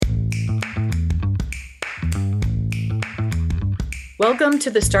Welcome to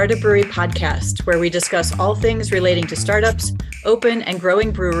the Startup Brewery podcast, where we discuss all things relating to startups, open and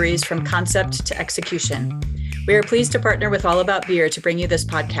growing breweries from concept to execution. We are pleased to partner with All About Beer to bring you this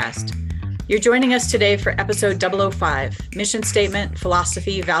podcast. You're joining us today for episode 005, Mission Statement,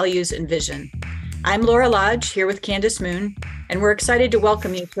 Philosophy, Values, and Vision. I'm Laura Lodge, here with Candace Moon, and we're excited to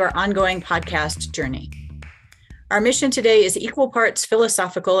welcome you to our ongoing podcast journey. Our mission today is equal parts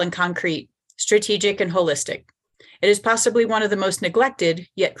philosophical and concrete, strategic and holistic. It is possibly one of the most neglected,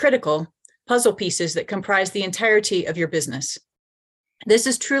 yet critical, puzzle pieces that comprise the entirety of your business. This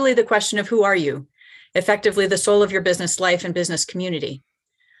is truly the question of who are you, effectively the soul of your business life and business community.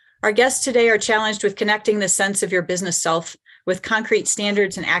 Our guests today are challenged with connecting the sense of your business self with concrete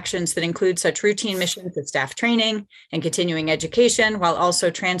standards and actions that include such routine missions as staff training and continuing education, while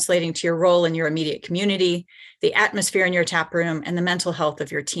also translating to your role in your immediate community, the atmosphere in your tap room, and the mental health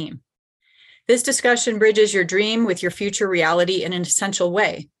of your team. This discussion bridges your dream with your future reality in an essential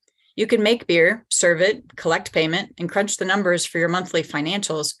way. You can make beer, serve it, collect payment, and crunch the numbers for your monthly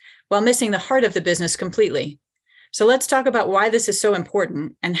financials while missing the heart of the business completely. So let's talk about why this is so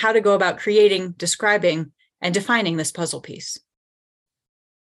important and how to go about creating, describing, and defining this puzzle piece.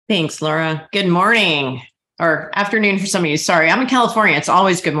 Thanks, Laura. Good morning or afternoon for some of you. Sorry, I'm in California. It's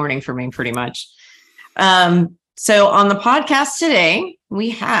always good morning for me, pretty much. So on the podcast today,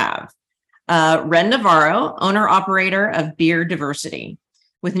 we have Ren Navarro, owner-operator of Beer Diversity.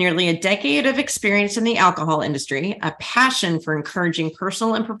 With nearly a decade of experience in the alcohol industry, a passion for encouraging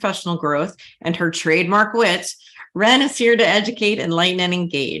personal and professional growth, and her trademark wit, Ren is here to educate, enlighten, and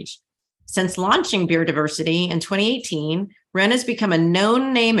engage. Since launching Beer Diversity in 2018, Ren has become a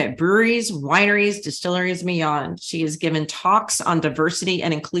known name at breweries, wineries, distilleries, and beyond. She has given talks on diversity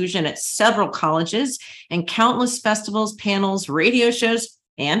and inclusion at several colleges and countless festivals, panels, radio shows,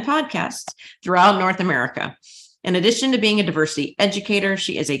 and podcasts throughout North America. In addition to being a diversity educator,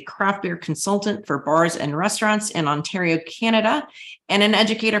 she is a craft beer consultant for bars and restaurants in Ontario, Canada, and an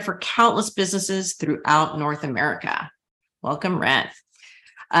educator for countless businesses throughout North America. Welcome, Ren.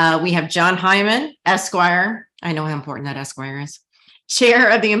 We have John Hyman, Esquire. I know how important that Esquire is. Chair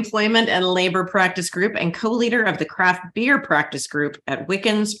of the Employment and Labor Practice Group and co-leader of the Craft Beer Practice Group at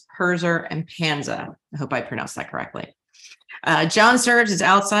Wickens, Herzer, and Panza. I hope I pronounced that correctly. John serves as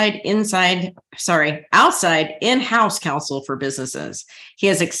outside in-house counsel for businesses. He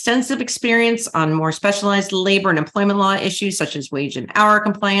has extensive experience on more specialized labor and employment law issues such as wage and hour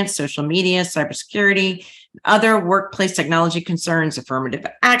compliance, social media, cybersecurity, other workplace technology concerns, affirmative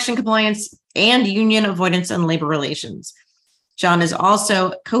action compliance, and union avoidance and labor relations. John is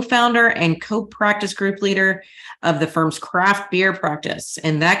also co-founder and co-practice group leader of the firm's craft beer practice.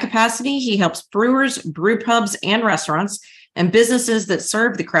 In that capacity, he helps brewers, brew pubs, and restaurants and businesses that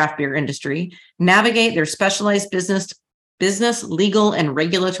serve the craft beer industry navigate their specialized business, legal, and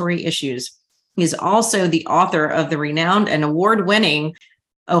regulatory issues. He's also the author of the renowned and award-winning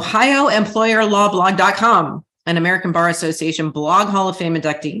OhioEmployerLawBlog.com, an American Bar Association Blog Hall of Fame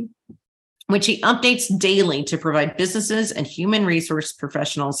inductee, which he updates daily to provide businesses and human resource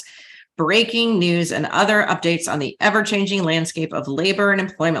professionals breaking news and other updates on the ever-changing landscape of labor and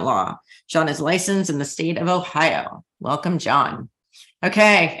employment law. John is licensed in the state of Ohio. Welcome, John.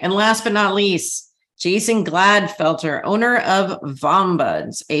 Okay, and last but not least, Jason Gladfelter, owner of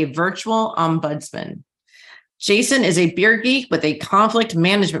Vombuds, a virtual ombudsman. Jason is a beer geek with a conflict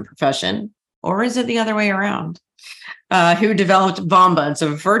management profession, or is it the other way around? Who developed Vombuds, a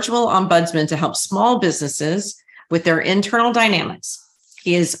virtual ombudsman to help small businesses with their internal dynamics.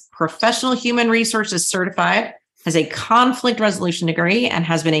 He is professional human resources certified, has a conflict resolution degree, and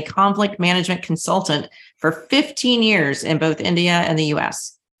has been a conflict management consultant for 15 years in both India and the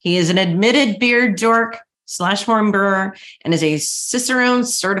US. He is an admitted beer dork / home brewer and is a Cicerone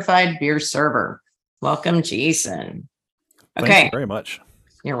certified beer server. Welcome, Jason. Okay. Thank you very much.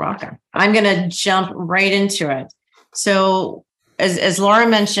 You're welcome. I'm going to jump right into it. So as Laura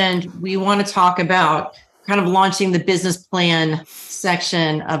mentioned, we want to talk about kind of launching the business plan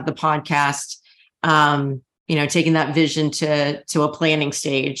section of the podcast, taking that vision to a planning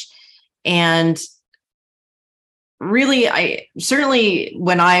stage. And really, certainly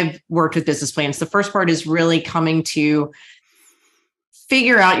when I've worked with business plans, the first part is really coming to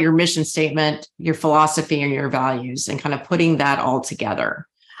figure out your mission statement, your philosophy, and your values, and kind of putting that all together.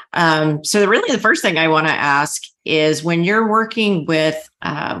 So really the first thing I want to ask is, when you're working with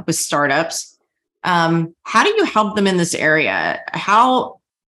startups, how do you help them in this area?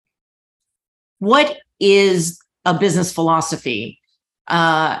 What is a business philosophy?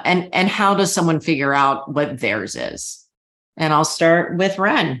 And how does someone figure out what theirs is? And I'll start with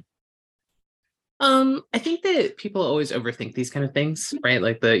Ren. I think that people always overthink these kind of things, right?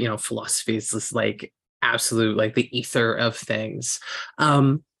 Like the, philosophy is this like absolute, like the ether of things.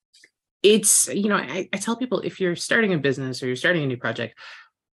 It's, I tell people if you're starting a business or you're starting a new project,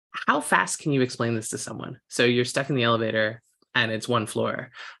 how fast can you explain this to someone? So you're stuck in the elevator and it's one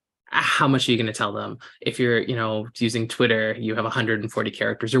floor. How much are you going to tell them? If you're, using Twitter, you have 140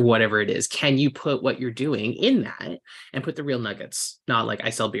 characters or whatever it is. Can you put what you're doing in that and put the real nuggets? Not like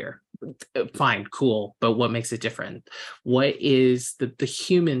I sell beer. Fine, cool. But what makes it different? What is the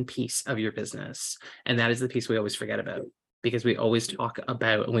human piece of your business? And that is the piece we always forget about, because we always talk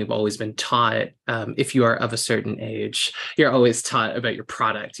about, and we've always been taught, if you are of a certain age, you're always taught about your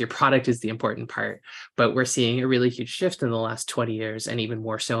product. Your product is the important part. But we're seeing a really huge shift in the last 20 years, and even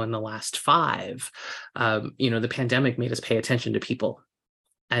more so in the last 5. The pandemic made us pay attention to people.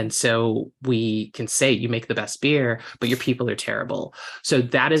 And so we can say you make the best beer, but your people are terrible. So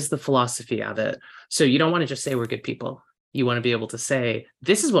that is the philosophy of it. So you don't want to just say we're good people. You want to be able to say,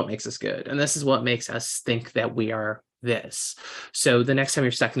 this is what makes us good. And this is what makes us think that we are this. So the next time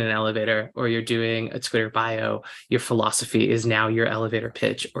you're stuck in an elevator or you're doing a Twitter bio, your philosophy is now your elevator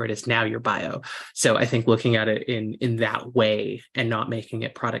pitch, or it is now your bio. So I think looking at it in that way and not making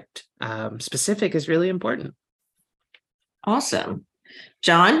it product specific is really important. Awesome.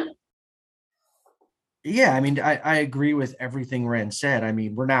 John? Yeah, I mean, I agree with everything Ren said. I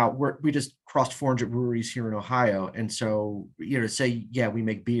mean, we just crossed 400 breweries here in Ohio. And so, to say, yeah, we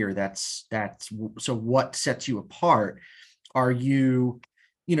make beer, that's, so what sets you apart? Are you,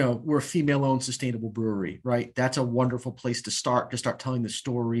 we're a female-owned sustainable brewery, right? That's a wonderful place to start telling the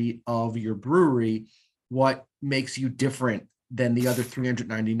story of your brewery. What makes you different than the other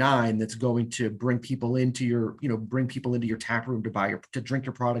 399 that's going to bring people into your, tap room to drink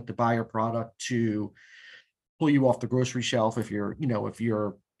your product, to buy your product, to pull you off the grocery shelf if you're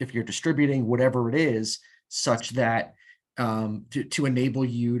distributing, whatever it is, such that to enable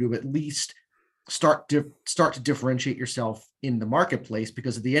you to at least start to differentiate yourself in the marketplace.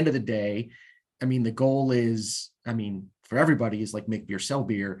 Because at the end of the day, I mean, the goal is, for everybody, is like make beer, sell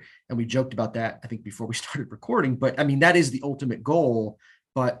beer. And we joked about that, I think, before we started recording, but I mean, that is the ultimate goal.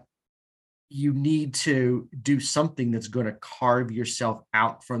 But you need to do something that's going to carve yourself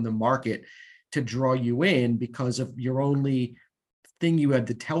out from the market to draw you in, because of your only thing you have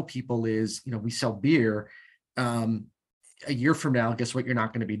to tell people is, we sell beer. A year from now, guess what you're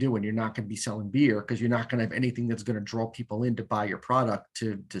not going to be doing? You're not going to be selling beer, because you're not going to have anything that's going to draw people in to buy your product,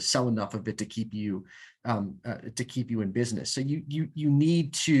 to sell enough of it to keep you in business. So you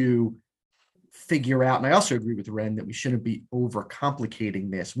need to figure out, and I also agree with Ren that we shouldn't be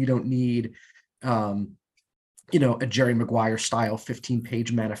overcomplicating this. We don't need a Jerry Maguire style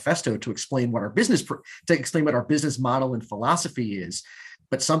 15-page manifesto to explain what our business model and philosophy is,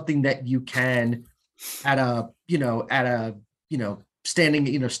 but something that you can standing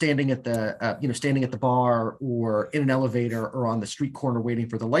at the bar or in an elevator or on the street corner waiting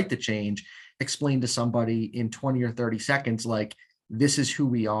for the light to change, explain to somebody in 20 or 30 seconds, like, this is who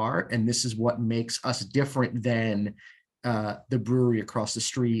we are and this is what makes us different than the brewery across the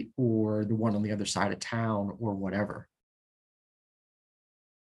street or the one on the other side of town or whatever.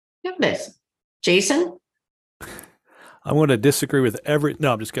 Goodness. Jason? I'm going to disagree with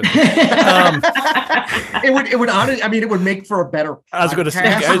No, I'm just kidding. It would make for a better podcast, I was going to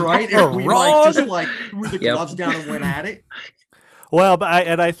say, right? If we threw the gloves down and went at it. Well, but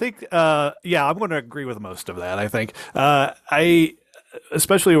I think, I'm going to agree with most of that. I think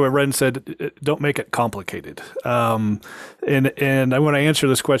especially what Ren said, don't make it complicated. And I want to answer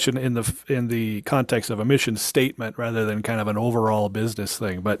this question in the context of a mission statement rather than kind of an overall business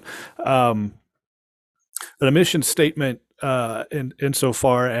thing. But a mission statement,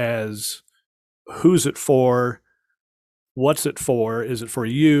 insofar as who's it for, what's it for? Is it for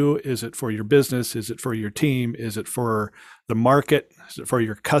you? Is it for your business? Is it for your team? Is it for the market? Is it for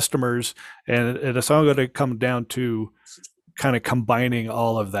your customers? And it's all going to come down to kind of combining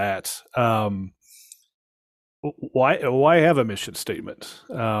all of that. Why have a mission statement?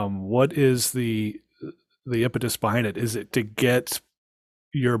 What is the impetus behind it? Is it to get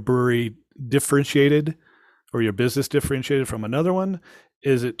your brewery differentiated or your business differentiated from another one?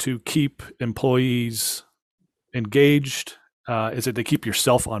 Is it to keep employees engaged? Is it to keep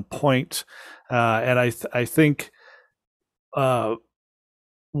yourself on point? And I think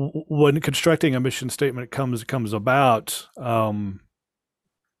when constructing a mission statement comes about, you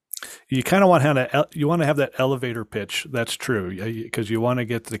kind of want to have that elevator pitch. That's true, because you want to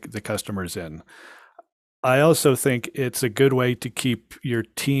get the customers in. I also think it's a good way to keep your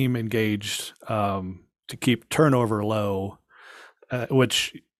team engaged, to keep turnover low,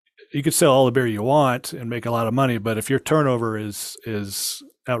 which you could sell all the beer you want and make a lot of money, but if your turnover is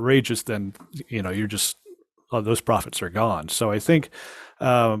outrageous, then you're just those profits are gone. So I think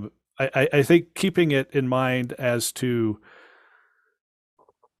I think keeping it in mind as to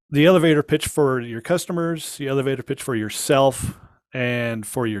the elevator pitch for your customers, the elevator pitch for yourself, and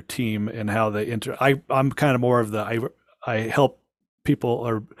for your team, and how they I'm kind of more of I help people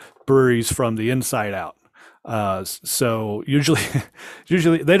or breweries from the inside out. So usually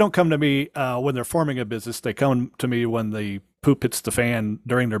they don't come to me when they're forming a business. They come to me when the poop hits the fan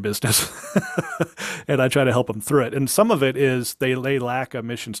during their business, and I try to help them through it. And some of it is they lack a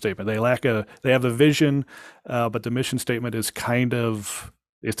mission statement. They have a vision, but the mission statement is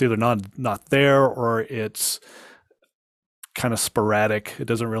it's either not there, or it's kind of sporadic. It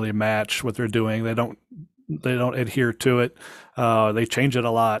doesn't really match what they're doing. They don't adhere to it. They change it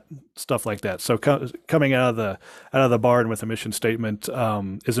a lot, stuff like that. So coming out of the barn with a mission statement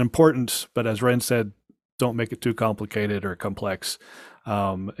is important, but as Ren said, don't make it too complicated or complex.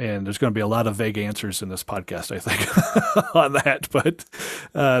 And there's going to be a lot of vague answers in this podcast, I think, on that. But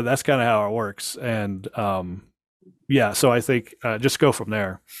that's kind of how it works. And so I think just go from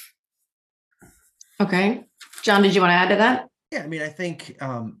there. Okay. John, did you want to add to that? Yeah, I mean, I think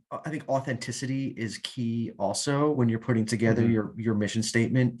authenticity is key. Also, when you're putting together your mission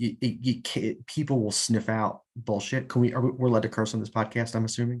statement, people will sniff out bullshit. We're allowed to curse on this podcast? I'm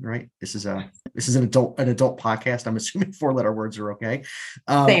assuming, right? This is an adult podcast. I'm assuming 4-letter words are okay.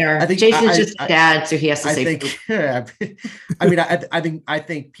 They are. I think Jason's just dad, so he has to say. I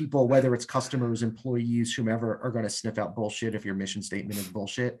think people, whether it's customers, employees, whomever, are going to sniff out bullshit if your mission statement is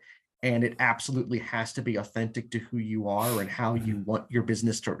bullshit. And it absolutely has to be authentic to who you are and how you want your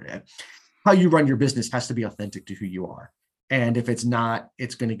business how you run your business has to be authentic to who you are. And if it's not,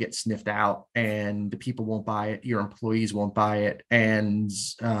 it's going to get sniffed out, and the people won't buy it. Your employees won't buy it. And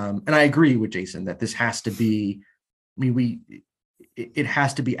I agree with Jason that this has to be, it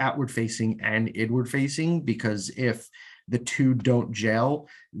has to be outward facing and inward facing, because if the two don't gel,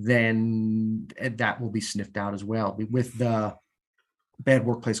 then that will be sniffed out as well. With the bad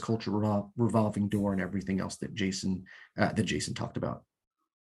workplace culture, revolving door, and everything else that Jason talked about.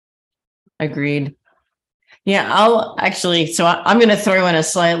 Agreed. Yeah, I'm going to throw in a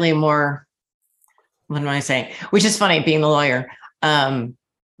slightly more, what am I saying? Which is funny, being the lawyer,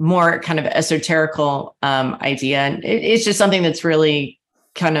 more kind of esoterical idea. And it's just something that's really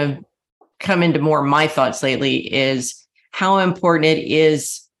kind of come into more of my thoughts lately, is how important it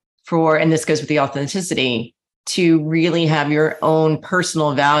is and this goes with the authenticity, to really have your own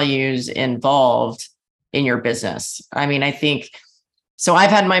personal values involved in your business. I mean, I think, so I've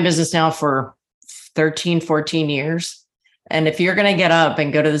had my business now for 13, 14 years. And if you're going to get up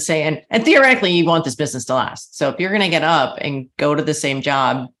and go to the same, and theoretically you want this business to last. So if you're going to get up and go to the same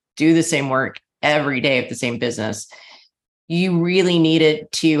job, do the same work every day of the same business, you really need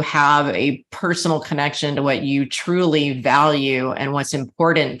it to have a personal connection to what you truly value and what's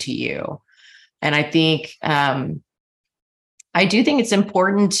important to you. And I think, I do think it's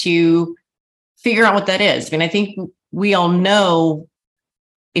important to figure out what that is. I mean, I think we all know,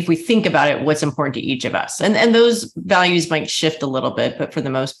 if we think about it, what's important to each of us. And those values might shift a little bit, but for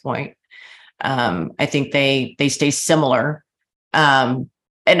the most part, I think they stay similar. And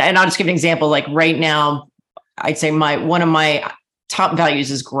I'll just give an example. Like right now, I'd say one of my top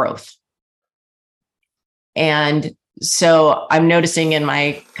values is growth. And so I'm noticing in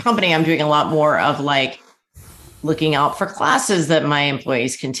my company, I'm doing a lot more of like looking out for classes that my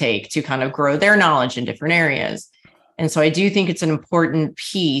employees can take to kind of grow their knowledge in different areas. And so I do think it's an important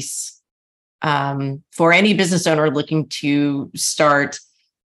piece for any business owner looking to start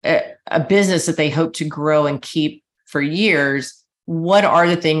a business that they hope to grow and keep for years. What are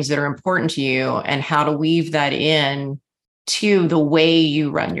the things that are important to you, and how to weave that in to the way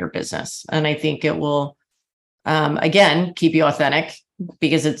you run your business? And I think it will, again, keep you authentic,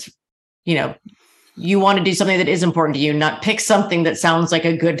 because it's, you want to do something that is important to you, not pick something that sounds like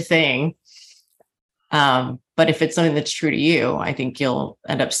a good thing. But if it's something that's true to you, I think you'll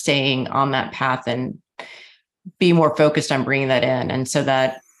end up staying on that path and be more focused on bringing that in. And so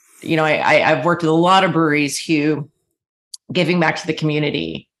that, I've worked with a lot of breweries who giving back to the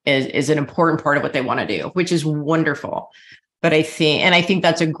community is an important part of what they want to do, which is wonderful. But I think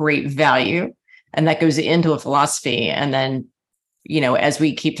that's a great value, and that goes into a philosophy. And then, as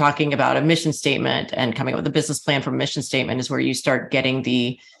we keep talking about a mission statement and coming up with a business plan from a mission statement, is where you start getting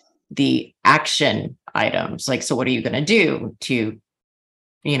the action items. Like, so what are you going to do to,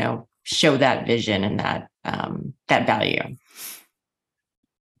 show that vision and that value?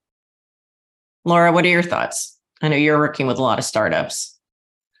 Laura, what are your thoughts? I know you're working with a lot of startups.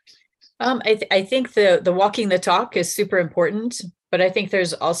 I think the walking the talk is super important, but I think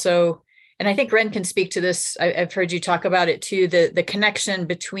there's also, and I think Ren can speak to this. I've heard you talk about it too, the connection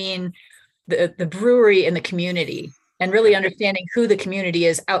between the brewery and the community, and really understanding who the community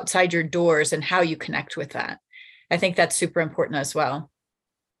is outside your doors and how you connect with that. I think that's super important as well.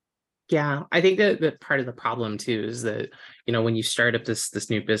 Yeah, I think that part of the problem too is that, when you start up this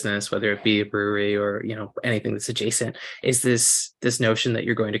new business, whether it be a brewery or, anything that's adjacent, is this notion that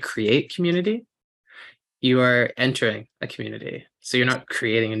you're going to create community. You are entering a community. So you're not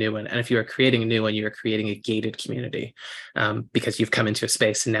creating a new one. And if you are creating a new one, you are creating a gated community, because you've come into a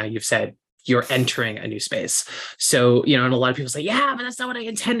space and now you've said, you're entering a new space. So, and a lot of people say, yeah, but that's not what I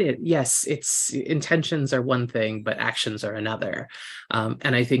intended. Yes, it's intentions are one thing, but actions are another.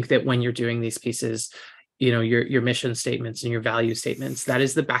 And I think that when you're doing these pieces, your mission statements and your value statements, that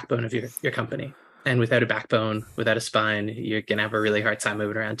is the backbone of your company. And without a backbone, without a spine, you're going to have a really hard time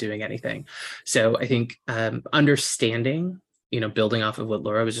moving around doing anything. So I think understanding, building off of what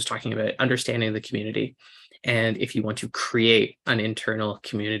Laura was just talking about, understanding the community. And if you want to create an internal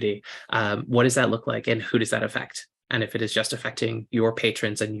community, what does that look like and who does that affect? And if it is just affecting your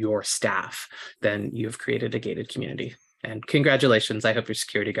patrons and your staff, then you've created a gated community. And congratulations. I hope your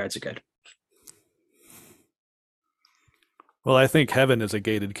security guards are good. Well, I think heaven is a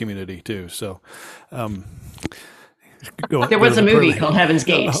gated community too. So there was a movie called Heaven's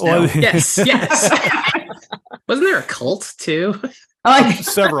Gate. Yes. Wasn't there a cult too?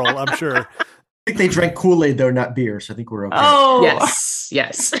 Several, I'm sure. I think they drank Kool-Aid though, not beer. So I think we're okay. Oh, yes.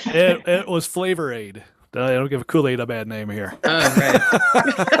 It was Flavor Aid. I don't give Kool-Aid a bad name here.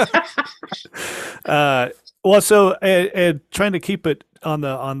 Oh, right. Well, so and trying to keep it on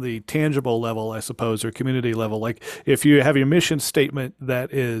the tangible level, I suppose, or community level. Like if you have your mission statement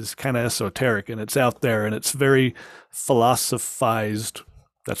that is kind of esoteric and it's out there and it's very philosophized,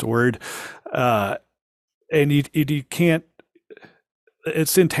 that's a word, and you can't.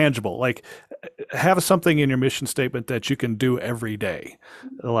 It's intangible. Like have something in your mission statement that you can do every day.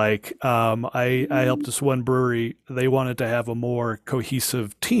 Like I helped this one brewery. They wanted to have a more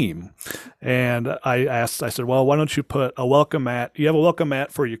cohesive team. And I said, well, why don't you put a welcome mat? You have a welcome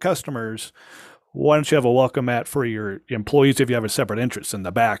mat for your customers. Why don't you have a welcome mat for your employees if you have a separate interest in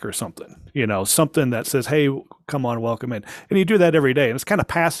the back or something, something that says, hey, come on, welcome in. And you do that every day. And it's kind of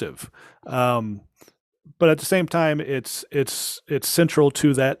passive. But at the same time, it's central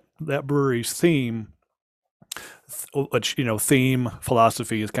to that brewery's theme, which theme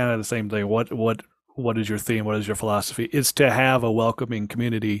philosophy is kind of the same thing. What is your theme? What is your philosophy? It's to have a welcoming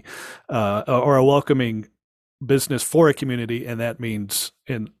community, or a welcoming business for a community, and that means,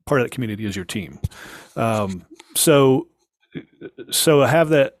 and part of that community is your team. So have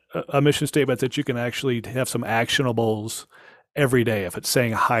that a mission statement that you can actually have some actionables every day. If it's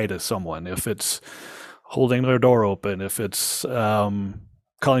saying hi to someone, if it's holding their door open, if it's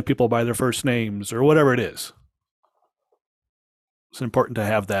calling people by their first names or whatever it is. It's important to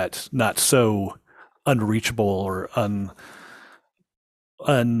have that not so unreachable or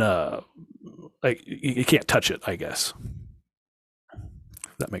like you can't touch it, I guess.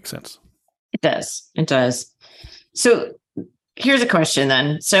 If that makes sense. It does. So here's a question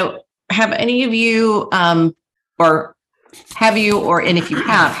then. So have any of you, and if you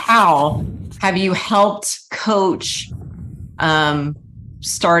have, how have you helped coach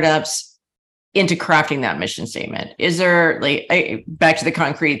startups into crafting that mission statement? Is there back to the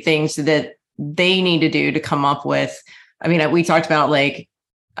concrete things that they need to do to come up with? I mean, we talked about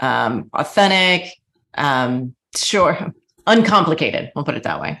authentic, short, uncomplicated. We'll put it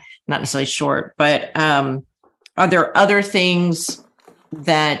that way. Not necessarily short, but are there other things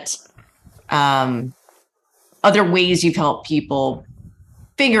that, other ways you've helped people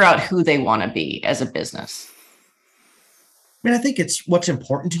figure out who they want to be as a business? I mean, I think it's what's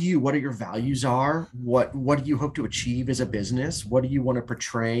important to you. What are your values are? What do you hope to achieve as a business? What do you want to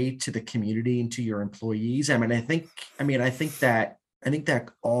portray to the community and to your employees? I think that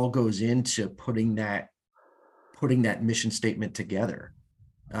all goes into putting that mission statement together.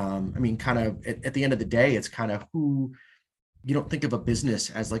 Kind of at the end of the day, it's kind of who you don't think of a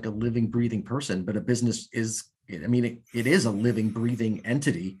business as like a living, breathing person, but a business is, it is a living, breathing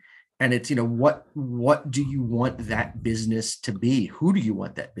entity. And it's, what do you want that business to be? Who do you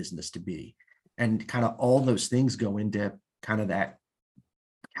want that business to be? And kind of all those things go into kind of that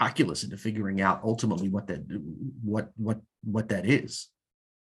calculus into figuring out ultimately what that is.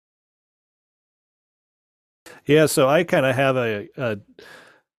 Yeah. So I kind of have I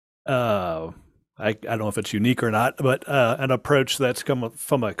don't know if it's unique or not, but an approach that's come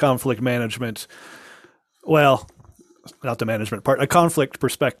from a conflict management. Well, not the management part, a conflict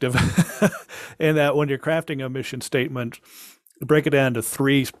perspective, in that when you're crafting a mission statement, break it down to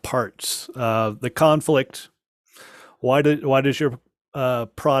three parts. The conflict, why does your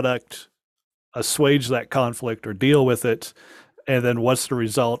product assuage that conflict or deal with it? And then what's the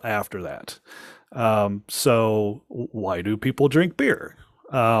result after that? So why do people drink beer?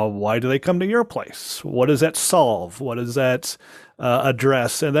 Why do they come to your place? What does that solve? What does that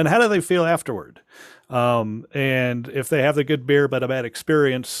address? And then how do they feel afterward? And if they have the good beer but a bad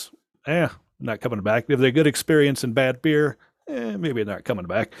experience, not coming back. If they're good experience and bad beer, maybe not coming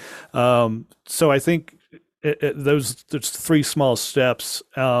back. So I think those three small steps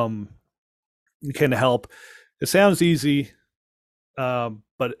can help. It sounds easy,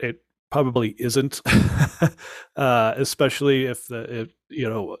 but it probably isn't, especially if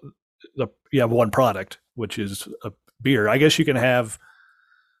you have one product, which is a beer. I guess you can have,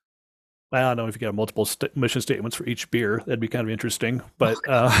 I don't know if you can have multiple mission statements for each beer. That'd be kind of interesting, but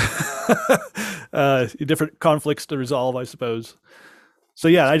different conflicts to resolve, I suppose. So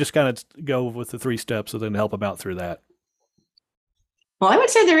yeah, I just kind of go with the 3 steps and then help them out through that. Well, I would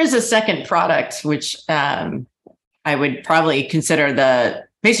say there is a second product, which I would probably consider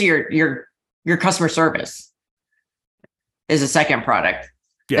basically your customer service is a second product.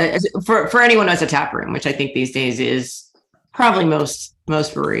 Yeah. For anyone who has a tap room, which I think these days is probably most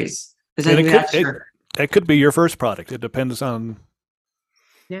breweries. It could be your first product. It depends on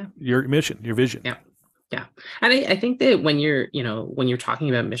your mission, your vision. Yeah. And I think that when you're talking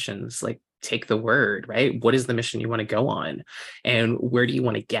about missions, like, take the word, right? What is the mission you want to go on, and where do you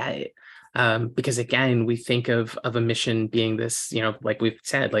want to get it? Because again, we think of a mission being this, like we've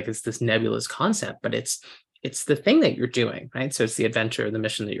said, like it's this nebulous concept, but it's the thing that you're doing, right? So it's the adventure, the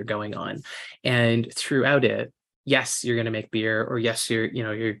mission that you're going on. And throughout it, yes, you're going to make beer, or yes, you're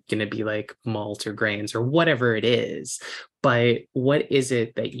going to be like malt or grains or whatever it is. But what is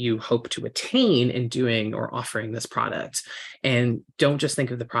it that you hope to attain in doing or offering this product? And don't just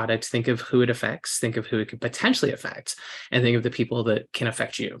think of the product, think of who it affects, think of who it could potentially affect, and think of the people that can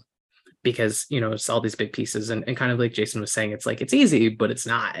affect you. Because, it's all these big pieces, and kind of like Jason was saying, it's like, it's easy, but it's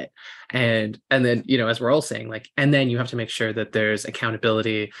not. And then, as we're all saying, like, and then you have to make sure that there's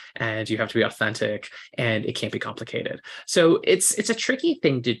accountability, and you have to be authentic, and it can't be complicated. So it's a tricky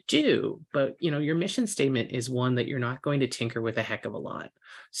thing to do, but, your mission statement is one that you're not going to tinker with a heck of a lot.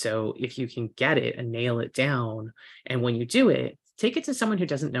 So if you can get it and nail it down, and when you do it, take it to someone who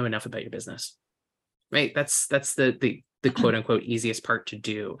doesn't know enough about your business, right? That's the quote unquote easiest part to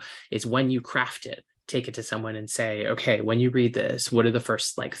do, is when you craft it, take it to someone and say, okay, when you read this, what are the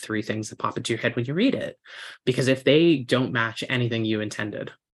first 3 things that pop into your head when you read it? Because if they don't match anything you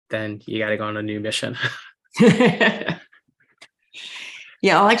intended, then you got to go on a new mission. Yeah,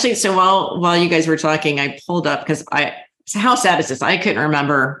 well, actually, so while you guys were talking, I pulled up, because so how sad is this? I couldn't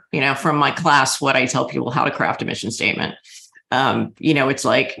remember, from my class, what I tell people how to craft a mission statement. It's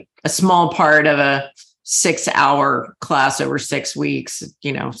like a small part of a 6-hour class over 6 weeks,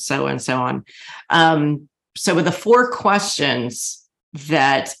 so and so on. So with the 4 questions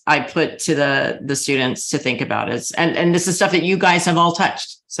that I put to the students to think about is, and this is stuff that you guys have all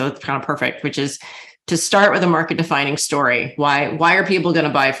touched, so it's kind of perfect, which is to start with a market defining story. Why are people going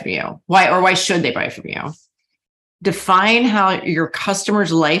to buy from you? Why should they buy from you? Define how your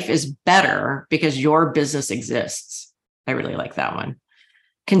customer's life is better because your business exists. I really like that one.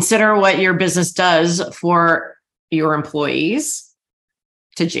 Consider what your business does for your employees,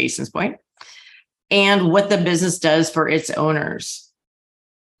 to Jason's point, and what the business does for its owners.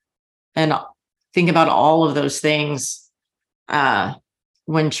 And think about all of those things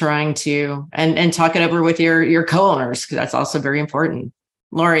when trying to, and talk it over with your co-owners, because that's also very important.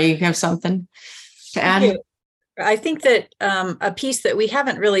 Laura, you have something to add? I think that a piece that we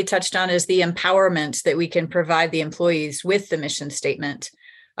haven't really touched on is the empowerment that we can provide the employees with the mission statement.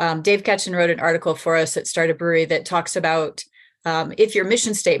 Dave Ketchen wrote an article for us at Start a Brewery that talks about if your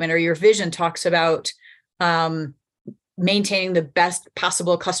mission statement or your vision talks about maintaining the best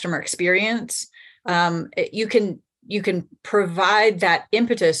possible customer experience, you can provide that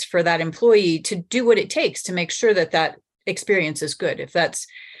impetus for that employee to do what it takes to make sure that experience is good. If that's,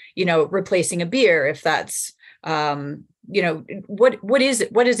 replacing a beer, if that's, what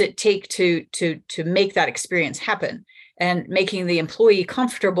does it take to make that experience happen? And making the employee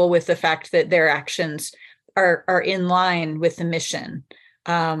comfortable with the fact that their actions are in line with the mission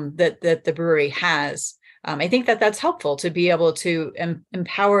that the brewery has. I think that's helpful to be able to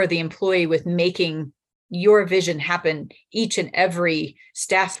empower the employee with making your vision happen each and every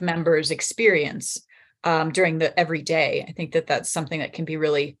staff member's experience during the every day. I think that's something that can be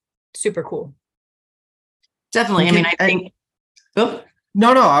really super cool. Definitely. I mean, I think. Oh.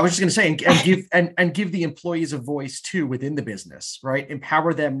 No, I was just going to say, and give the employees a voice too within the business, right?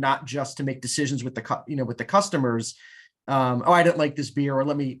 Empower them not just to make decisions with the customers. I don't like this beer, or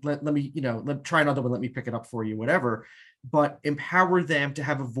let me try another one. Let me pick it up for you, whatever. But empower them to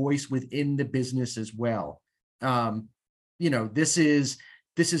have a voice within the business as well. This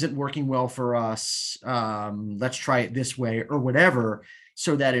isn't working well for us. Let's try it this way or whatever.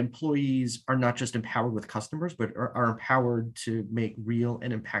 So that employees are not just empowered with customers, but are empowered to make real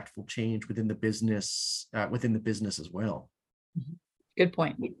and impactful change within the business as well. Good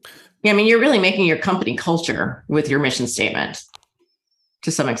point. Yeah, I mean, you're really making your company culture with your mission statement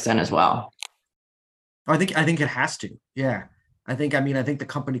to some extent as well. I think it has to. Yeah, I think the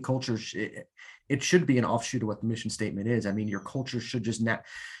company culture it should be an offshoot of what the mission statement is. I mean, your culture should just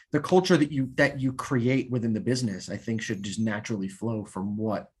the culture that you create within the business, I think, should just naturally flow from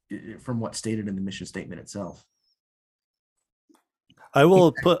what's stated in the mission statement itself. I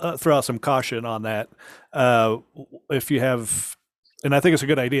will throw out some caution on that. If you have, and I think it's a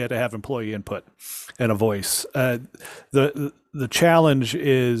good idea to have employee input and a voice. The challenge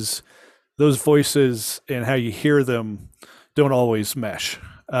is those voices and how you hear them don't always mesh.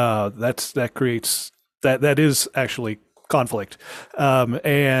 That creates that is actually conflict,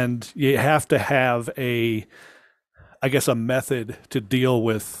 and you have to have a method to deal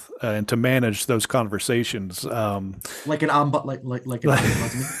with and to manage those conversations. Like an ombudsman.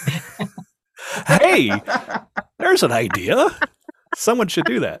 Hey, there's an idea. Someone should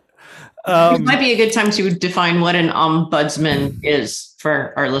do that. It might be a good time to define what an ombudsman is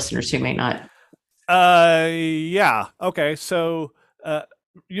for our listeners who may not. Yeah. Okay. So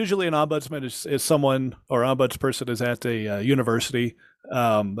usually an ombudsman is someone, or ombudsperson is at a university.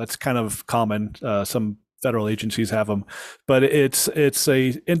 That's kind of common. Some federal agencies have them, but it's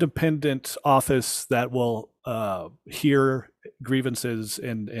a independent office that will hear grievances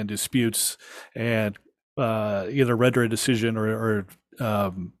and disputes and either render a decision or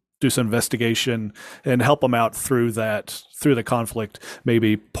do some investigation and help them out through the conflict.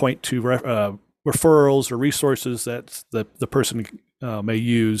 Maybe point to referrals or resources that the person may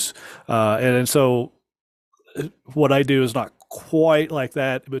use, and so what I do is not quite like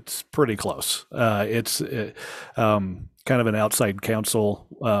that, but it's pretty close. It's kind of an outside counsel,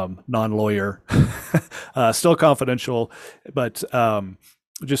 non-lawyer, still confidential, but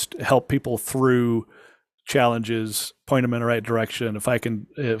just help people through challenges, point them in the right direction.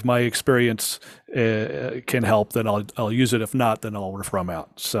 If my experience can help, then I'll use it. If not, then I'll refer them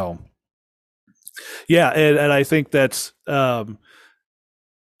out. So, yeah, and I think that's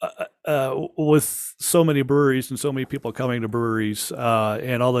with so many breweries and so many people coming to breweries,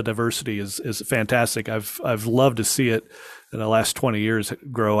 and all the diversity is fantastic. I've loved to see it in the last 20 years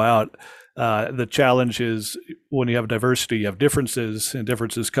grow out. The challenge is when you have diversity, you have differences, and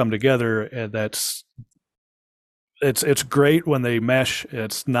differences come together, and it's great when they mesh.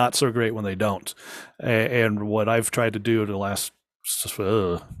 It's not so great when they don't. And what I've tried to do the last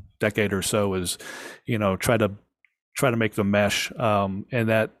decade or so is, try to make them mesh, and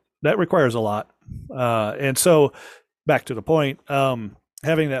that requires a lot. And so, back to the point,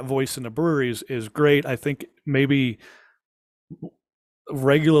 having that voice in the breweries is great. I think maybe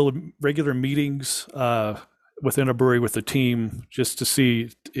regular meetings within a brewery with the team, just to see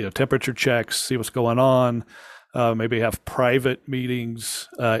temperature checks, see what's going on. Maybe have private meetings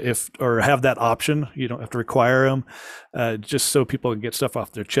or have that option. You don't have to require them, just so people can get stuff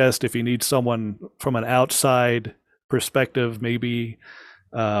off their chest. If you need someone from an outside perspective, maybe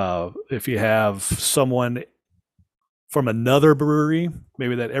if you have someone from another brewery,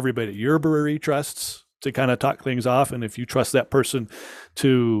 maybe that everybody at your brewery trusts, to kind of talk things off, and if you trust that person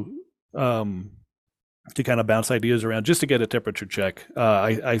to kind of bounce ideas around, just to get a temperature check.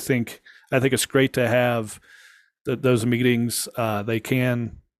 I think it's great to have those meetings. They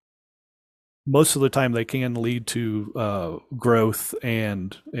can, most of the time, they can lead to growth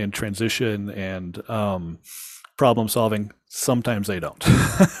and transition and problem solving. Sometimes they don't.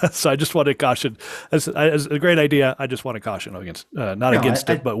 So I just want to caution. As a great idea, I just want to caution against, against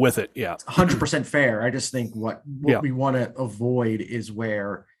it, but with it. Yeah, 100% fair. I just think what we want to avoid is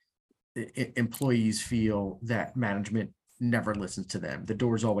where employees feel that management never listens to them. The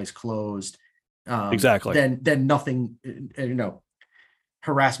door's always closed. Exactly. Then nothing.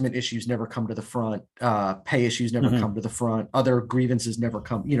 Harassment issues never come to the front. Pay issues never come to the front. Other grievances never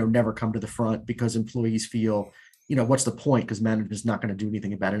come to the front, because employees feel, what's the point? Because management is not going to do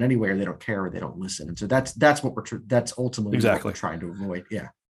anything about it anyway, or they don't care, or they don't listen. And so that's that's ultimately what we're trying to avoid. Yeah.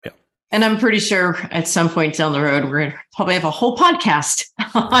 Yeah. And I'm pretty sure at some point down the road, we're going to probably have a whole podcast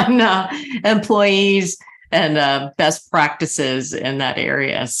on employees best practices in that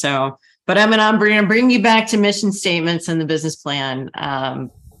area. So, but I'm going to bring you back to mission statements and the business plan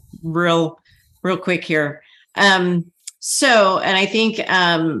real quick here. So, and I think,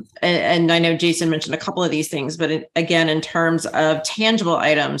 and I know Jason mentioned a couple of these things, but again, in terms of tangible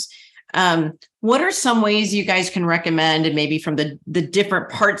items, what are some ways you guys can recommend, and maybe from the different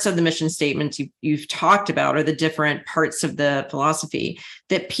parts of the mission statements you've talked about, or the different parts of the philosophy,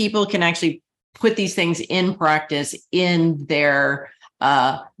 that people can actually put these things in practice in their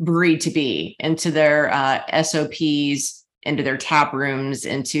brewery to be, into their SOPs, into their tap rooms,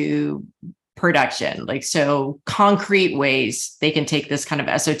 into production? Like, so concrete ways they can take this kind of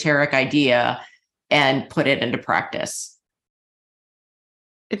esoteric idea and put it into practice.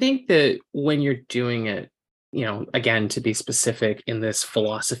 I think that when you're doing it, again, to be specific in this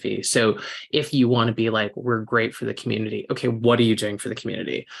philosophy. So if you want to be like, we're great for the community, okay, what are you doing for the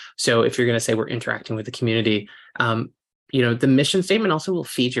community? So if you're going to say we're interacting with the community, the mission statement also will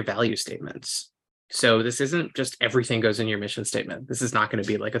feed your value statements. So this isn't just everything goes in your mission statement. This is not going to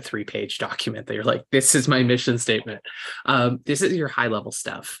be like a 3-page document that you're like, this is my mission statement. This is your high level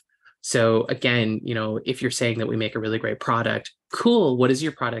stuff. So again, if you're saying that we make a really great product, cool. What does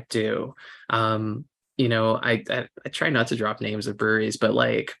your product do? I try not to drop names of breweries, but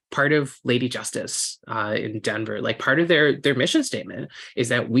like part of Lady Justice in Denver, like part of their mission statement is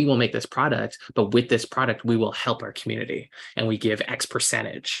that we will make this product, but with this product, we will help our community and we give X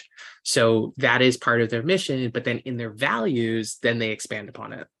percentage. So that is part of their mission, but then in their values, then they expand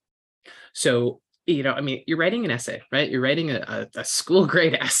upon it. So you're writing an essay, right? You're writing a school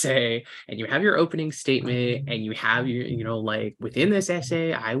grade essay, and you have your opening statement, and you have your, like within this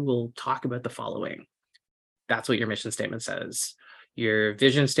essay, I will talk about the following. That's what your mission statement says. Your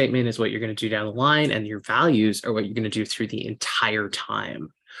vision statement is what you're going to do down the line, and your values are what you're going to do through the entire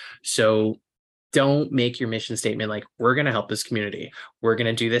time. So don't make your mission statement like, we're going to help this community. We're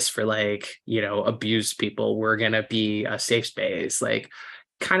going to do this for abused people. We're going to be a safe space, like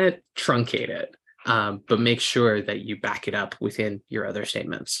kind of truncate it. But make sure that you back it up within your other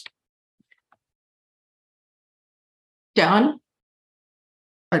statements. John?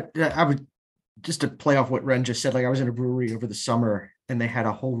 I would, just to play off what Ren just said, like I was in a brewery over the summer and they had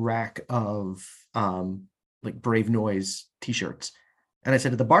a whole rack of like Brave Noise t-shirts. And I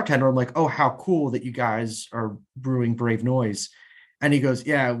said to the bartender, I'm like, oh, how cool that you guys are brewing Brave Noise. And he goes,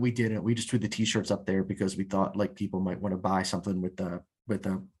 yeah, we didn't. We just threw the t-shirts up there because we thought like people might want to buy something with the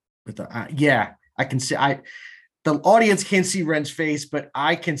yeah. I can see the audience can't see Ren's face, but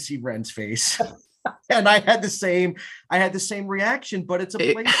I can see Ren's face. And I had the same reaction, but it's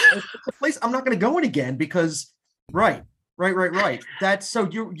a place I'm not going to go in again because right. That's so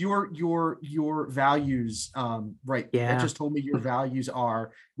your values, right. Yeah. That just told me your values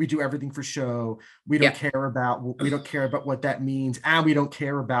are, we do everything for show. We don't care about what that means. And we don't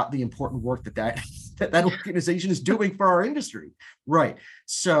care about the important work that organization is doing for our industry. Right.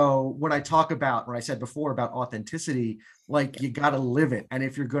 So when I said before about authenticity, like you got to live it. And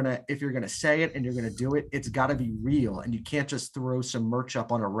if you're going to say it and you're going to do it, it's got to be real. And you can't just throw some merch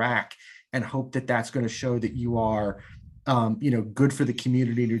up on a rack and hope that that's going to show that you are, good for the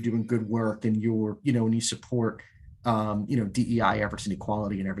community and you're doing good work and you're, and you support, DEI efforts and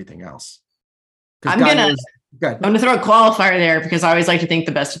equality and everything else. I'm going to throw a qualifier there because I always like to think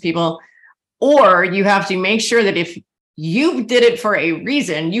the best of people, or you have to make sure that if you did it for a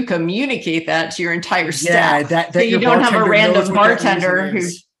reason, you communicate that to your entire staff. That so you don't have a random bartender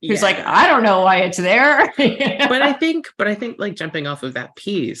who's like, I don't know why it's there. But I think like jumping off of that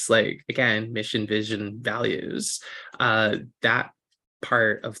piece, like again, mission, vision, values, that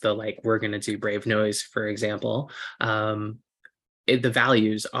part of the like, we're going to do Brave Noise, for example, the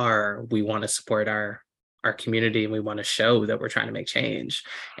values are, we want to support our community and we want to show that we're trying to make change.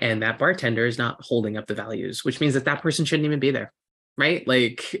 And that bartender is not holding up the values, which means that person shouldn't even be there. Right.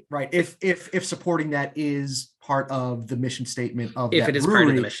 Like, right. If supporting that is part of the mission statement of if that it is brewery, part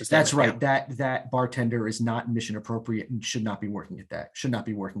of the mission statement, that's right. Yeah. That bartender is not mission appropriate and should not be working at that, should not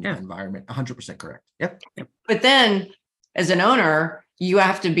be working in that environment. 100% correct. Yep. But then as an owner, you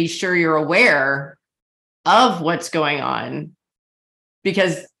have to be sure you're aware of what's going on,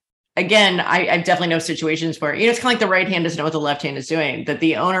 because again, I definitely know situations where, it's kind of like the right hand doesn't know what the left hand is doing, that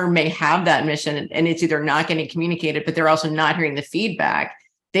the owner may have that mission and it's either not getting communicated, but they're also not hearing the feedback.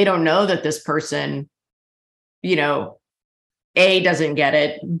 They don't know that this person, A, doesn't get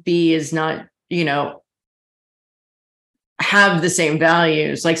it, B, is not, have the same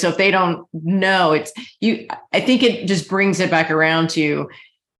values. Like, so if they don't know, I think it just brings it back around to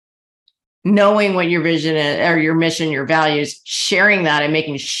knowing what your vision is, or your mission, your values, sharing that and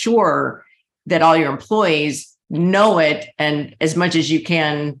making sure that all your employees know it, and as much as you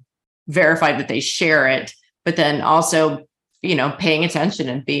can verify that they share it, but then also, paying attention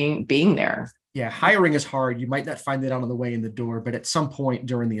and being there. Yeah, hiring is hard. You might not find it out on the way in the door, but at some point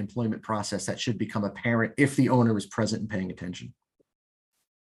during the employment process, that should become apparent if the owner is present and paying attention.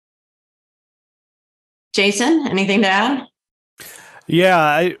 Jason, anything to add?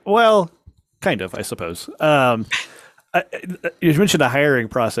 Yeah, kind of, I suppose. You mentioned a hiring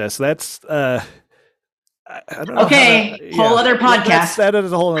process. That's I don't know. Okay, whole other podcast. That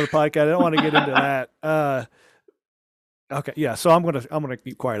is a whole other podcast. I don't want to get into that. Okay, yeah. So I'm gonna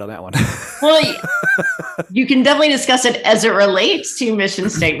keep quiet on that one. Well, you can definitely discuss it as it relates to mission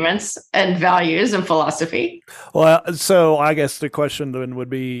statements and values and philosophy. Well, so I guess the question then would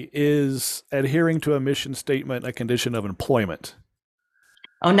be: is adhering to a mission statement a condition of employment?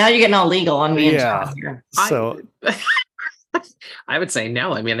 Oh, now you're getting all legal on me and Yeah. John here. So I would say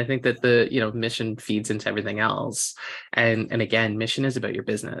no. I mean, I think that the mission feeds into everything else, and again, mission is about your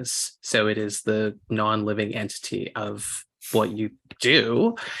business, so it is the non-living entity of what you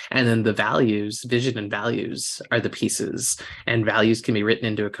do, and then the values, vision, and values are the pieces, and values can be written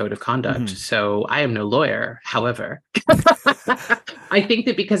into a code of conduct. Mm-hmm. So I am no lawyer, however, I think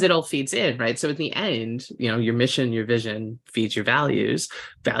that because it all feeds in, right? So at the end, your mission, your vision feeds your values.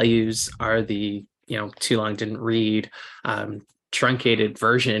 Values are the too long didn't read truncated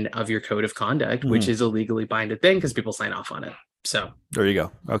version of your code of conduct, which is a legally binded thing because people sign off on it. So there you go.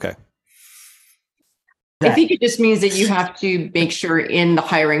 Okay. I think it just means that you have to make sure in the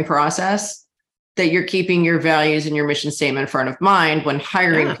hiring process that you're keeping your values and your mission statement front of mind when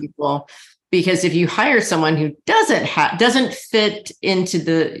hiring people. Because if you hire someone who doesn't fit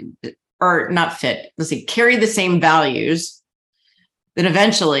into carry the same values, then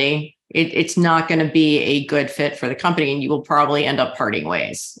eventually it's not going to be a good fit for the company, and you will probably end up parting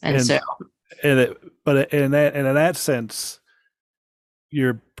ways. In that sense,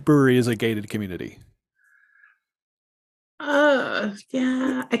 your brewery is a gated community.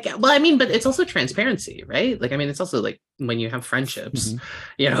 Yeah, well, I mean, but it's also transparency, right? Like, I mean, it's also like when you have friendships,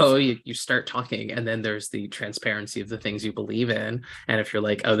 you start talking, and then there's the transparency of the things you believe in. And if you're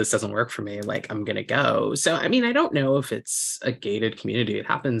like, oh, this doesn't work for me, like, I'm going to go. So, I mean, I don't know if it's a gated community. It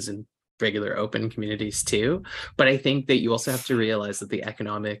happens in regular open communities too. But I think that you also have to realize that the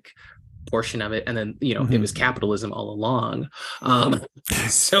economic portion of it, and then it was capitalism all along.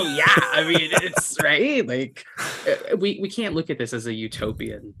 So yeah, I mean, it's right. Like we can't look at this as a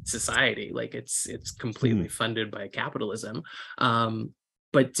utopian society. Like it's completely funded by capitalism.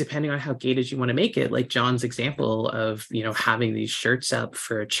 But depending on how gated you want to make it, like John's example of having these shirts up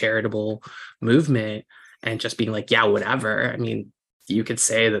for a charitable movement and just being like, yeah, whatever. I mean, you could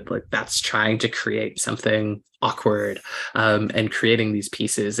say that like that's trying to create something awkward, and creating these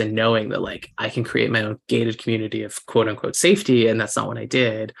pieces and knowing that like I can create my own gated community of quote unquote safety, and that's not what I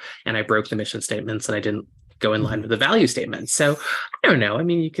did, and I broke the mission statements and I didn't go in line with the value statements. So I don't know. I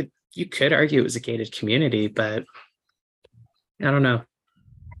mean, you could argue it was a gated community, but I don't know.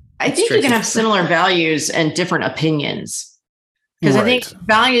 I think you can have similar values and different opinions, because I think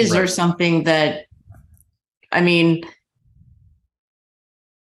values are something that, I mean,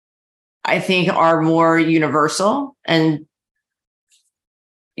 I think are more universal, and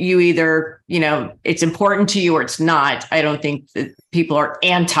you either, it's important to you or it's not. I don't think that people are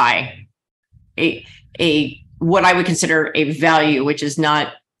anti what I would consider a value, which is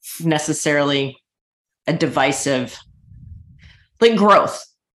not necessarily a divisive, like growth.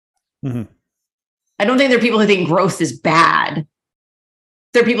 Mm-hmm. I don't think there are people who think growth is bad.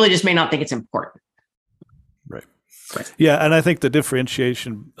 There are people who just may not think it's important. Right. Yeah, and I think the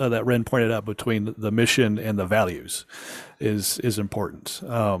differentiation that Ren pointed out between the mission and the values is important.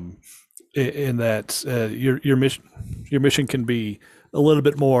 In that your mission can be a little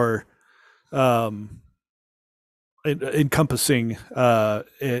bit more encompassing,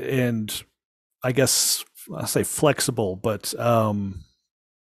 and I guess I'll say flexible, but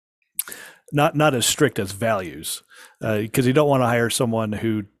not as strict as values, because you don't want to hire someone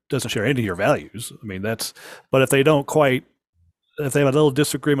who doesn't share any of your values. I mean, but if they have a little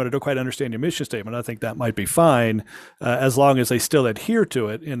disagreement or don't quite understand your mission statement, I think that might be fine, as long as they still adhere to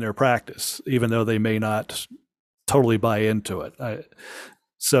it in their practice, even though they may not totally buy into it.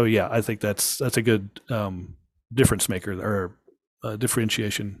 So yeah, I think that's a good difference maker, or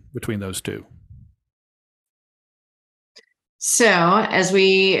differentiation between those two. So as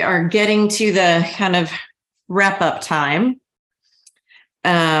we are getting to the kind of wrap up time,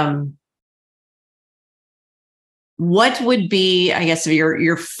 what would be, I guess,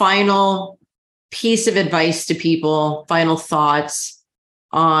 your final piece of advice to people, final thoughts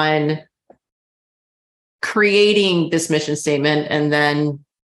on creating this mission statement and then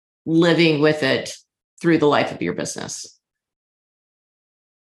living with it through the life of your business.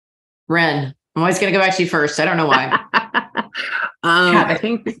 Ren, I'm always going to go back to you first. I don't know why. I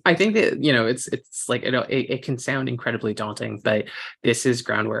think that, it's like, it can sound incredibly daunting, but this is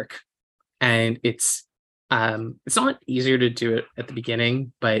groundwork, and it's not easier to do it at the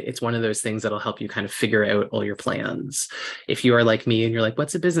beginning, but it's one of those things that'll help you kind of figure out all your plans. If you are like me and you're like,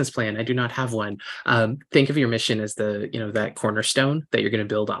 what's a business plan? I do not have one. Think of your mission as that cornerstone that you're going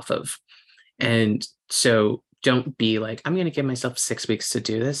to build off of. And so don't be like, I'm going to give myself 6 weeks to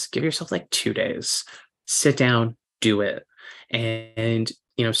do this. Give yourself like 2 days, sit down, do it. And,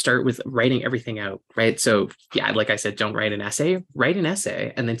 start with writing everything out, right? So yeah, like I said, don't write an essay,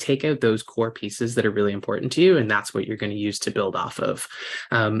 and then take out those core pieces that are really important to you. And that's what you're going to use to build off of.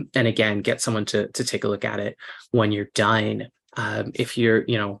 And again, get someone to take a look at it when you're done. If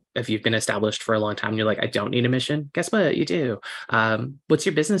you've been established for a long time and you're like, I don't need a mission, guess what? You do. What's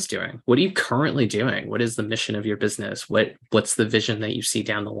your business doing? What are you currently doing? What is the mission of your business? What's the vision that you see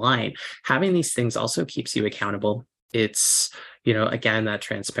down the line? Having these things also keeps you accountable. It's, again, that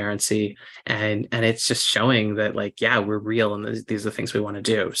transparency, and it's just showing that, like, yeah, we're real and these are the things we want to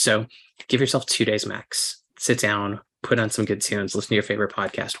do. So give yourself 2 days max, sit down, put on some good tunes, listen to your favorite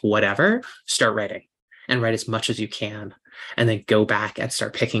podcast, whatever, start writing, and write as much as you can. And then go back and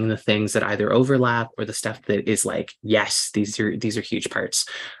start picking the things that either overlap or the stuff that is like, yes, these are huge parts.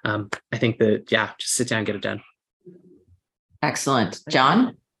 I think that, just sit down and get it done. Excellent.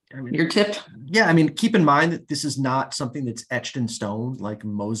 John, your tip? Yeah, keep in mind that this is not something that's etched in stone, like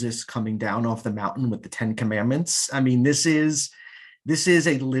Moses coming down off the mountain with the 10 commandments. This is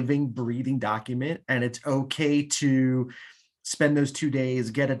a living, breathing document, and it's okay to spend those 2 days,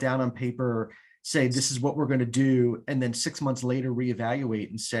 get it down on paper, say, this is what we're going to do. And then 6 months later, reevaluate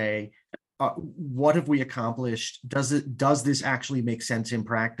and say, what have we accomplished? Does this actually make sense in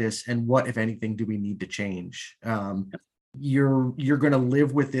practice? And what, if anything, do we need to change? You're going to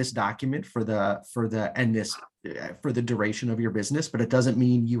live with this document for the duration of your business, but it doesn't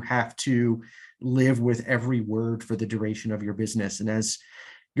mean you have to live with every word for the duration of your business. And as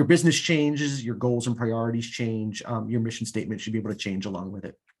your business changes, your goals and priorities change, your mission statement should be able to change along with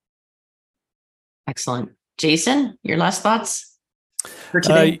it. Excellent. Jason, your last thoughts for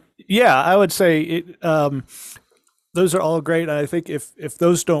today? I would say those are all great. And I think if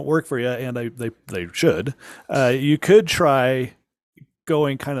those don't work for you, and they should, you could try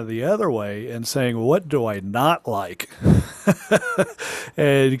going kind of the other way and saying, what do I not like?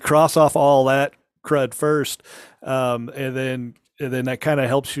 And cross off all that crud first. And then that kind of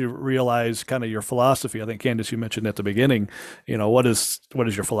helps you realize kind of your philosophy. I think, Candace, you mentioned at the beginning, what is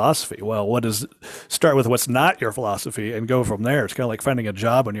your philosophy? Well, start with what's not your philosophy and go from there. It's kind of like finding a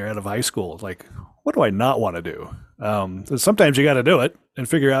job when you're out of high school. It's like, what do I not want to do? Sometimes you got to do it and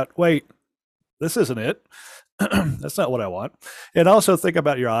figure out, wait, this isn't it. That's not what I want. And also think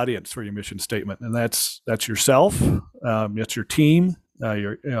about your audience for your mission statement. And that's yourself. That's your team,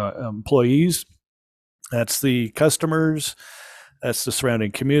 your employees. That's the customers. That's the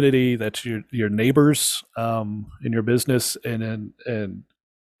surrounding community. That's your neighbors in your business, and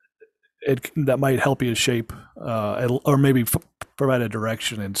that might help you shape or maybe provide a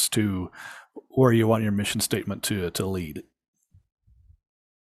direction as to where you want your mission statement to lead.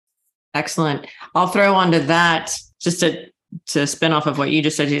 Excellent. I'll throw onto that just to spin off of what you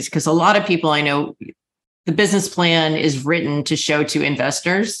just said, because a lot of people I know, the business plan is written to show to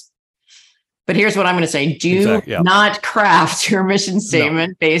investors. But here's what I'm going to say. Do not craft your mission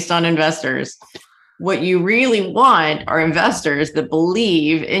statement based on investors. What you really want are investors that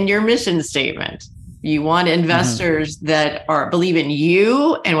believe in your mission statement. You want investors that believe in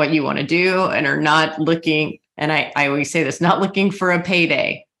you and what you want to do and are not looking, and I always say this, not looking for a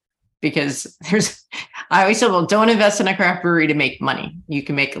payday. Because I always say, well, don't invest in a craft brewery to make money. You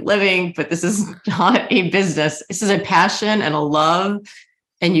can make a living, but this is not a business. This is a passion and a love.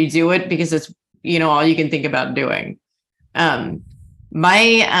 And you do it because it's, all you can think about doing. My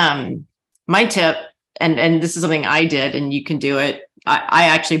tip, and this is something I did, and you can do it. I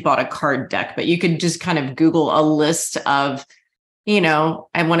actually bought a card deck, but you could just kind of Google a list of, I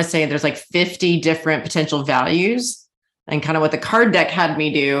want to say there's like 50 different potential values. And kind of what the card deck had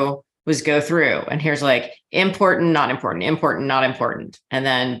me do was go through, and here's like important, not important, important, not important. And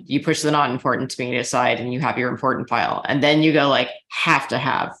then you push the not important to me aside and you have your important pile. And then you go like have to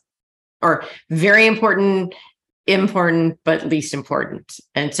have, or very important, important, but least important.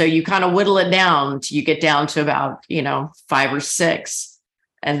 And so you kind of whittle it down till you get down to about, 5 or 6.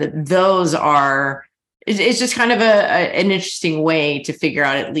 And those are, it's just kind of an interesting way to figure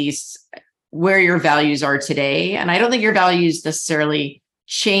out at least where your values are today. And I don't think your values necessarily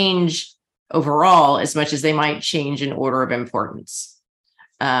change overall as much as they might change in order of importance.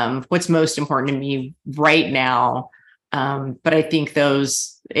 What's most important to me right now. But I think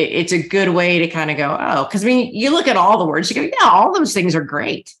it's a good way to kind of go, oh, because I mean, you look at all the words, you go, yeah, all those things are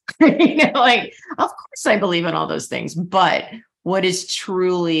great. Like, of course I believe in all those things, but what is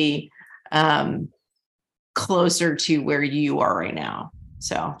truly closer to where you are right now?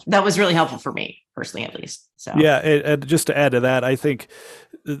 So that was really helpful for me personally, at least. So yeah, and just to add to that, I think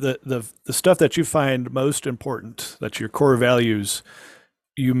the stuff that you find most important, that's your core values,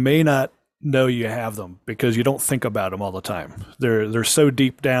 you may not know you have them because you don't think about them all the time. They're so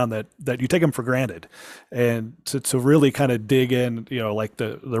deep down that you take them for granted. And to really kind of dig in, like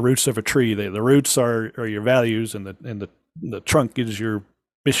the roots of a tree, the roots are your values, and the trunk is your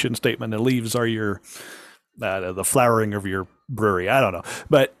mission statement. The leaves are your the flowering of your brewery. I don't know,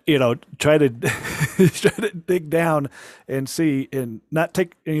 but try to dig down and see, and not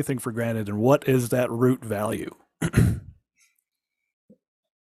take anything for granted. And what is that root value?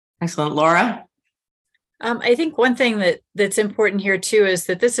 Excellent. Laura? I think one thing that's important here too is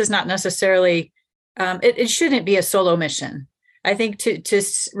that this is not necessarily, it shouldn't be a solo mission. I think to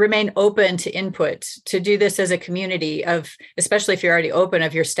remain open to input, to do this as a community of, especially if you're already open,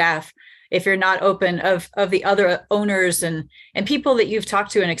 of your staff, if you're not open, of the other owners and people that you've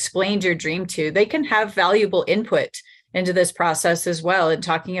talked to and explained your dream to, they can have valuable input into this process as well, and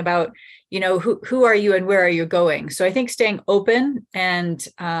talking about, who are you and where are you going? So I think staying open and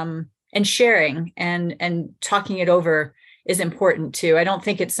sharing and talking it over is important too. I don't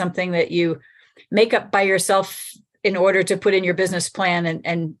think it's something that you make up by yourself in order to put in your business plan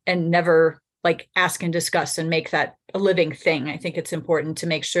and never like ask and discuss and make that a living thing. I think it's important to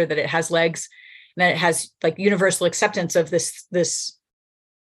make sure that it has legs and that it has like universal acceptance of this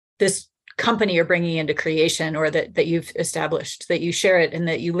company you're bringing into creation, or that you've established, that you share it and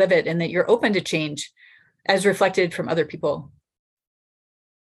that you live it, and that you're open to change as reflected from other people.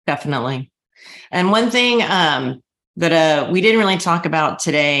 Definitely. And one thing that we didn't really talk about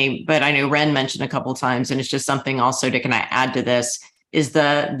today, but I know Ren mentioned a couple of times, and it's just something also to kind of add to this, is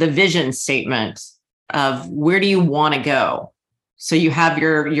the vision statement of where do you want to go? So you have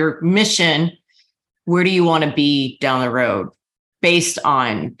your mission, where do you want to be down the road based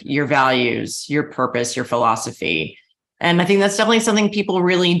on your values, your purpose, your philosophy. And I think that's definitely something people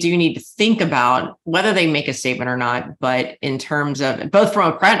really do need to think about, whether they make a statement or not, but in terms of both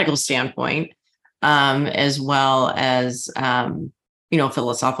from a practical standpoint, as well as,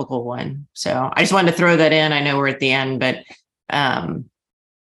 philosophical one. So I just wanted to throw that in. I know we're at the end, but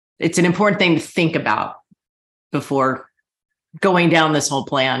it's an important thing to think about before going down this whole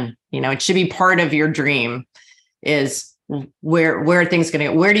plan. It should be part of your dream, is where are things going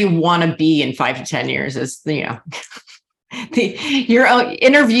to go? Where do you want to be in 5 to 10 years? Is your own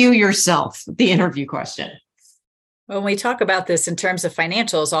interview yourself, the interview question. When we talk about this in terms of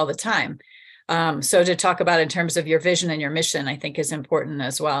financials all the time, so to talk about in terms of your vision and your mission, I think is important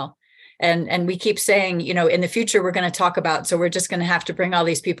as well. And we keep saying, in the future, we're going to talk about, so we're just going to have to bring all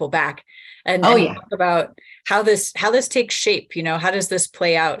these people back and talk about how this takes shape. How does this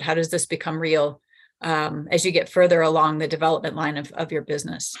play out? How does this become real as you get further along the development line of your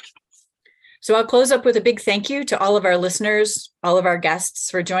business? So I'll close up with a big thank you to all of our listeners, all of our guests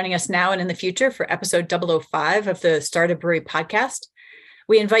for joining us now and in the future for episode 005 of the Start a Brewery podcast.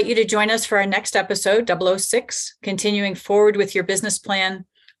 We invite you to join us for our next episode, 006, continuing forward with your business plan,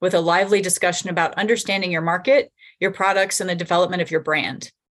 with a lively discussion about understanding your market, your products, and the development of your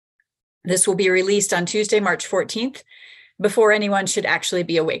brand. This will be released on Tuesday, March 14th, before anyone should actually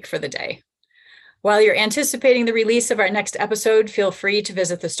be awake for the day. While you're anticipating the release of our next episode, feel free to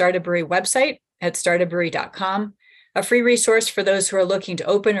visit the Start a Brewery website at startabrewery.com, a free resource for those who are looking to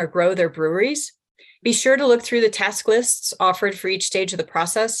open or grow their breweries. Be sure to look through the task lists offered for each stage of the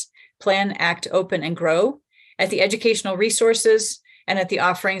process: plan, act, open, and grow, at the educational resources, and at the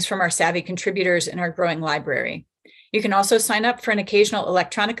offerings from our savvy contributors in our growing library. You can also sign up for an occasional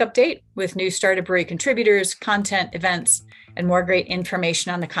electronic update with new Start a Brewery contributors, content, events, and more great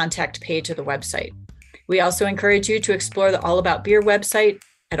information on the contact page of the website. We also encourage you to explore the All About Beer website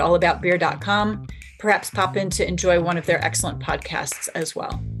at allaboutbeer.com, perhaps pop in to enjoy one of their excellent podcasts as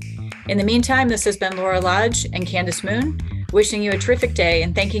well. In the meantime, this has been Laura Lodge and Candace Moon, wishing you a terrific day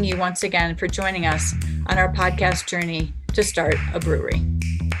and thanking you once again for joining us on our podcast journey to start a brewery.